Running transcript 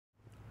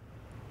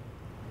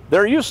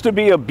There used to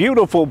be a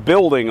beautiful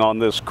building on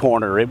this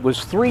corner. It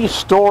was 3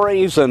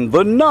 stories and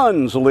the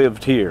nuns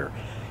lived here.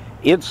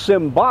 It's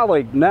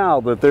symbolic now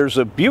that there's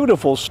a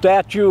beautiful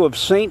statue of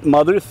Saint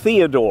Mother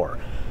Theodore,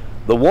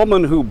 the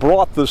woman who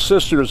brought the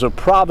Sisters of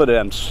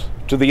Providence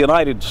to the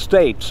United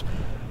States.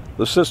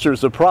 The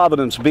Sisters of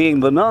Providence being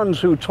the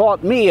nuns who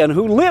taught me and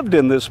who lived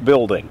in this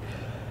building.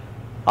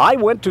 I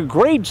went to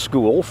grade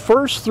school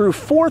 1st through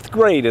 4th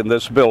grade in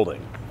this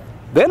building.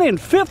 Then in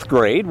 5th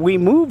grade, we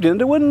moved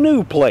into a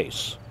new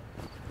place.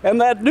 And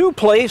that new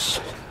place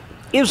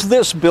is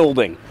this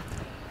building.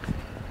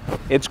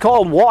 It's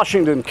called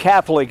Washington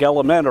Catholic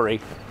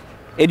Elementary.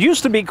 It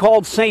used to be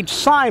called St.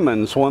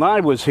 Simon's when I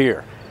was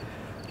here.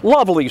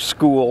 Lovely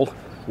school,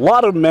 a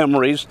lot of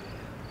memories,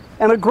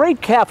 and a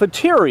great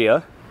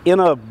cafeteria in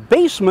a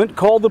basement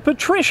called the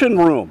Patrician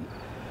Room.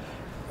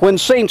 When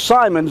St.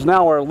 Simon's,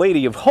 now Our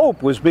Lady of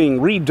Hope, was being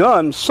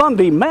redone,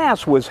 Sunday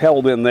Mass was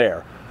held in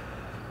there.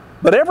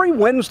 But every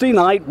Wednesday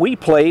night we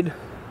played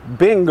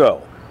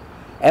bingo.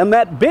 And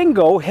that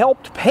bingo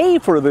helped pay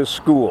for this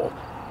school.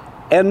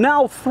 And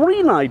now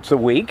 3 nights a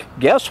week,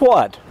 guess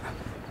what?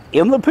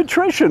 In the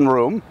Patrician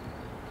Room,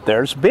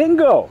 there's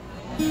bingo.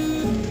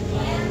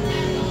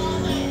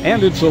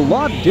 And it's a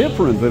lot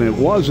different than it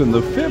was in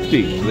the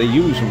 50s. They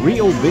use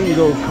real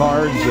bingo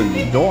cards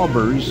and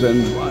daubers,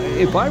 and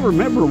if I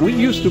remember, we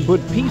used to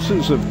put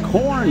pieces of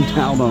corn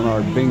down on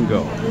our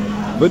bingo.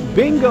 But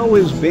bingo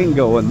is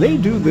bingo, and they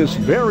do this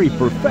very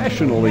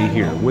professionally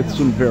here with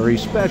some very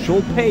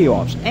special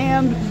payoffs.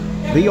 And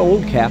the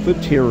old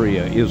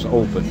cafeteria is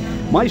open.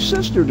 My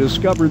sister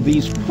discovered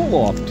these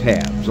pull-off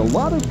tabs. A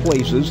lot of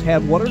places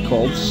have what are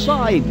called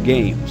side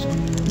games.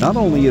 Not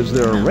only is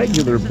there a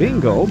regular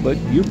bingo, but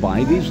you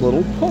buy these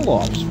little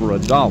pull-offs for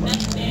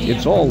 $1.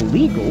 It's all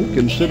legal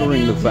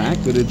considering the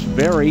fact that it's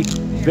very,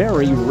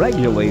 very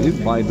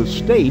regulated by the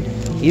state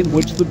in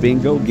which the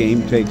bingo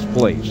game takes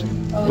place.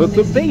 But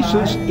the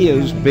basis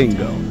is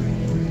bingo.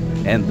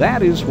 And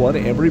that is what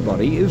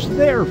everybody is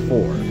there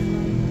for.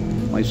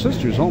 My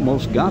sister's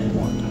almost got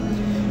one.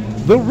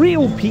 The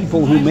real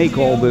people who make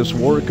all this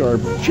work are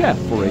Jeff,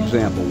 for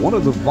example, one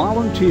of the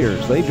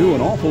volunteers. They do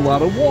an awful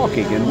lot of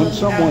walking, and when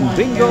someone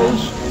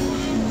bingos,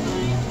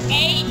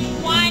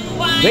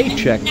 they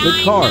check the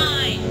card.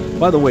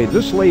 By the way,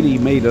 this lady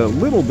made a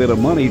little bit of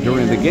money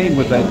during the game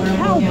with that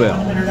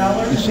cowbell.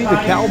 You see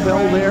the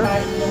cowbell there?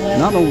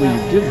 Not only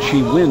did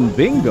she win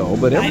bingo,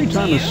 but every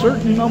time a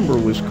certain number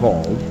was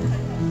called,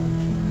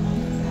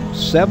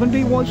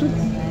 70 was it?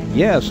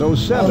 Yes,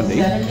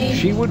 70,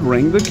 she would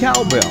ring the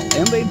cowbell,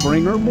 and they'd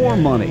bring her more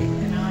money.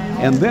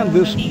 And then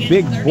this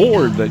big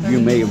board that you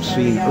may have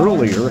seen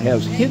earlier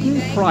has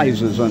hidden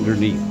prizes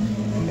underneath.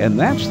 And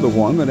that's the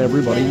one that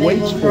everybody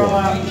waits for,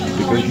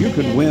 because you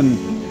could win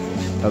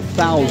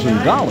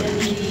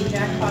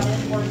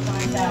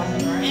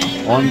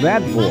 $1,000 on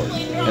that board.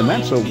 And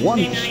that's a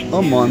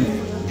once-a-month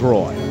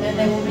drawing.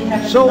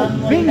 So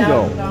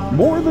bingo,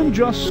 more than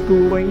just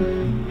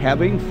schooling,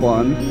 having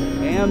fun,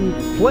 and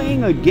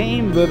playing a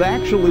game that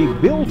actually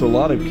built a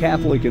lot of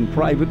Catholic and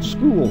private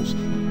schools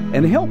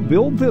and helped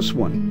build this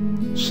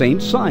one,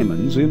 St.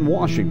 Simon's in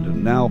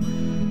Washington, now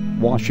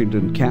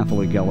Washington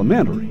Catholic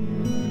Elementary.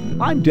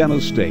 I'm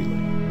Dennis Staley.